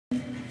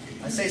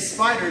say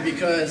spider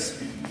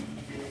because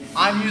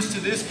I'm used to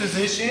this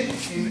position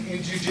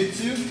in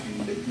jiu-jitsu.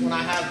 When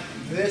I have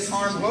this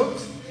arm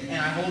hooked and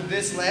I hold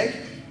this leg,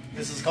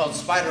 this is called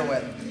spider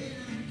web.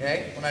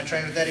 Okay? When I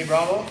trained with Eddie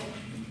Bravo,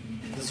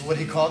 this is what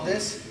he called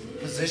this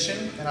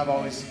position, and I've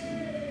always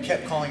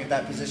kept calling it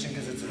that position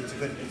because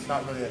it's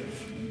not really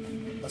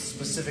a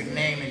specific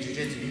name in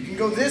jiu-jitsu. You can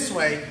go this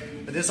way,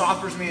 but this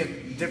offers me a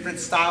different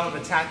style of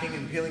attacking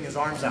and peeling his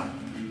arms out.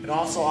 It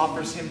also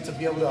offers him to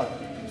be able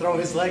to throw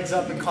his legs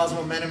up and cause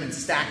momentum and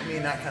stack me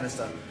and that kind of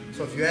stuff.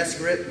 So if you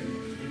S-grip,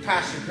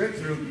 pass your grip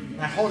through,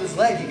 and I hold his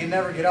leg, he can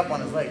never get up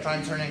on his leg. Try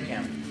and turn in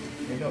Cam.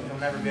 He'll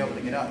never be able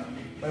to get up.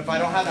 But if I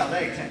don't have that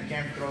leg,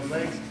 Cam throws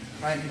legs,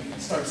 right? You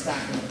start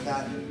stacking with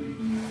that.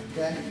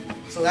 Okay?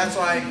 So that's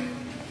why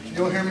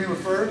you'll hear me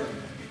refer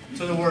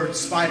to the word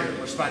spider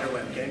or spider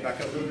web. Okay?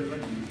 Back up a little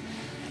bit.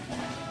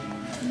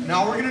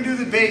 Now we're going to do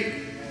the bait.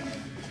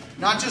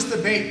 Not just the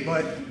bait,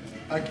 but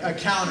a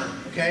counter.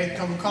 Okay? A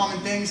couple common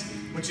things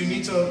which you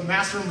need to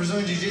master in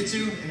Brazilian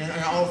Jiu-Jitsu and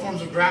in all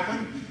forms of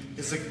grappling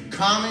is the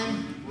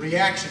common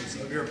reactions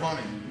of your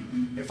opponent.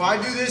 If I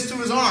do this to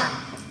his arm,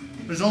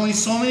 there's only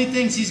so many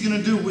things he's going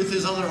to do with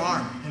his other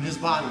arm and his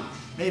body.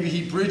 Maybe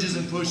he bridges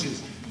and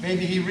pushes.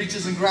 Maybe he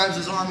reaches and grabs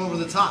his arm over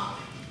the top.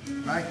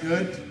 Right,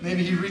 good.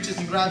 Maybe he reaches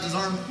and grabs his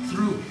arm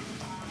through.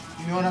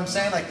 You know what I'm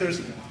saying? Like there's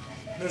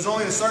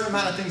only a certain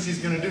amount of things he's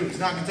going to do. He's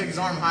not going to take his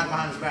arm and hide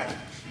behind his back.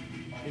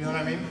 You know what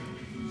I mean?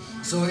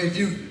 So if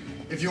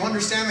you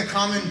understand the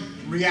common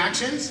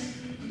reactions,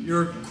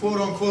 you're quote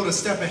unquote a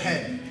step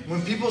ahead.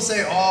 When people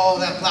say, oh,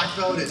 that black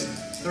belt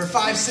they're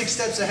 5, 6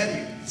 steps ahead of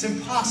you. It's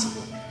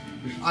impossible.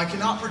 I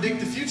cannot predict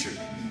the future.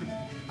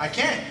 I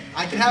can't.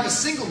 I can have a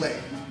single leg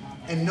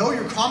and know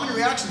your common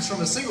reactions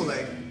from a single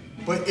leg,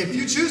 but if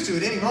you choose to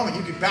at any moment,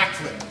 you can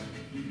backflip,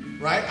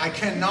 right? I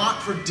cannot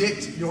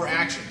predict your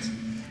actions.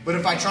 But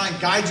if I try and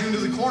guide you into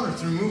the corner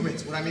through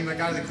movements, what I mean by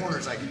guide in the corner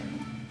is like,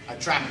 I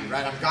trap you,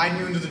 right? I'm guiding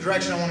you into the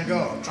direction I want to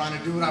go. I'm trying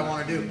to do what I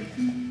want to do.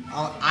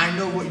 I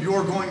know what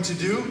you're going to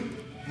do,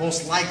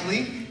 most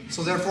likely,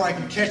 so therefore I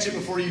can catch it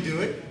before you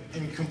do it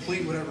and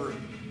complete whatever.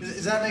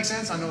 Does that make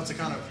sense? I know it's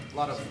a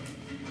lot of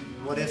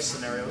what-if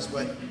scenarios,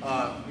 but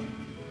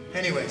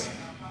anyways.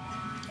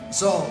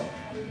 So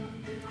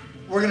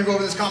we're going to go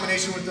over this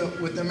combination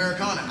with the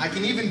Americana. I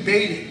can even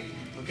bait it,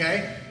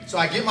 okay? So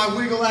I get my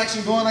wiggle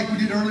action going like we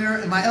did earlier,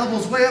 and my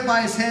elbow's way up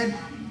by his head.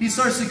 He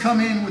starts to come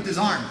in with his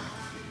arm.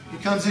 He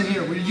comes in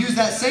here. We use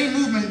that same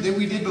movement that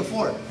we did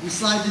before. We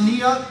slide the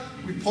knee up,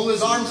 we pull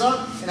his arms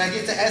up, and I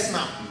get to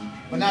S-mount.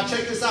 But now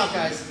check this out,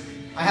 guys.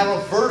 I have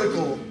a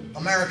vertical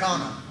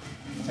Americana.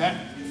 Okay?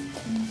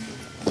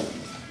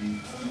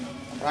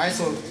 Right,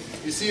 so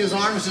you see his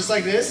arm is just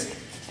like this,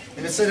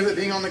 and instead of it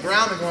being on the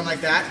ground and going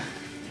like that,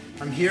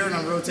 I'm here and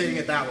I'm rotating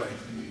it that way.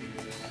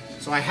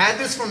 So I had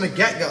this from the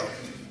get-go.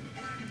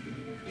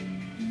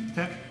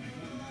 Okay?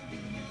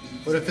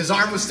 But if his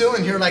arm was still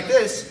in here like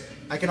this,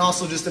 I can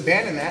also just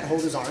abandon that,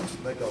 hold his arms,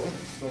 let go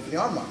for the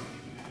armbar.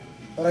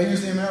 But I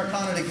use the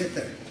Americana to get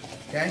there.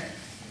 Okay?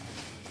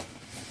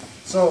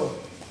 So,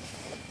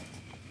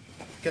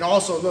 you can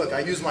also, look, I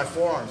use my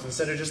forearms.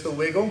 Instead of just the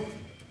wiggle,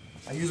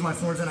 I use my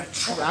forearms and I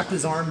trap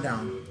his arm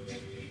down.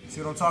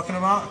 See what I'm talking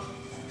about?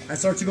 I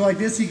start to go like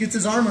this, he gets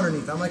his arm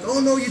underneath. I'm like, oh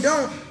no you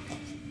don't.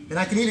 And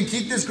I can even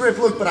keep this grip,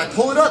 look, but I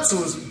pull it up so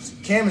his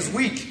cam is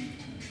weak.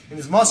 And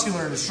his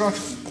muscular and the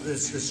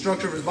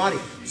structure of his body.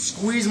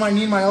 Squeeze my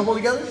knee and my elbow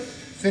together,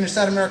 finish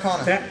that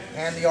Americana. Okay.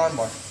 And the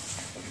armbar.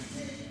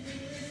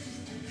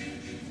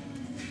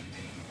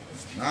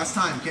 Last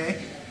time,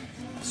 okay?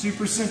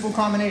 Super simple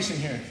combination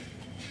here.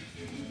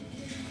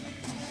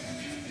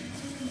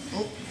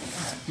 Oh,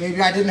 maybe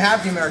I didn't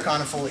have the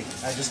Americana fully.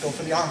 I just go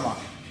for the arm lock.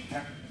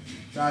 Okay.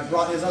 Now I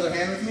brought his other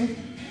hand with me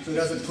so he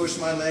doesn't push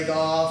my leg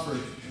off or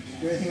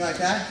do anything like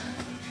that.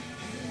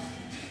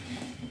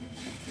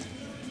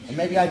 And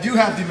maybe I do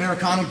have the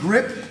Americana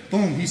grip.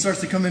 Boom, he starts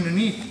to come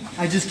underneath.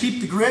 I just keep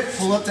the grip,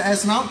 pull up to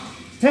S mount,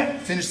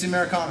 finish the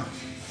Americana.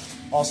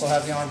 Also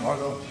have the armbar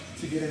though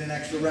to get in an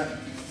extra rep.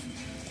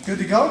 Good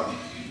to go?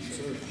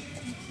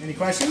 Any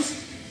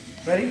questions?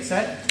 Ready,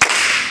 set?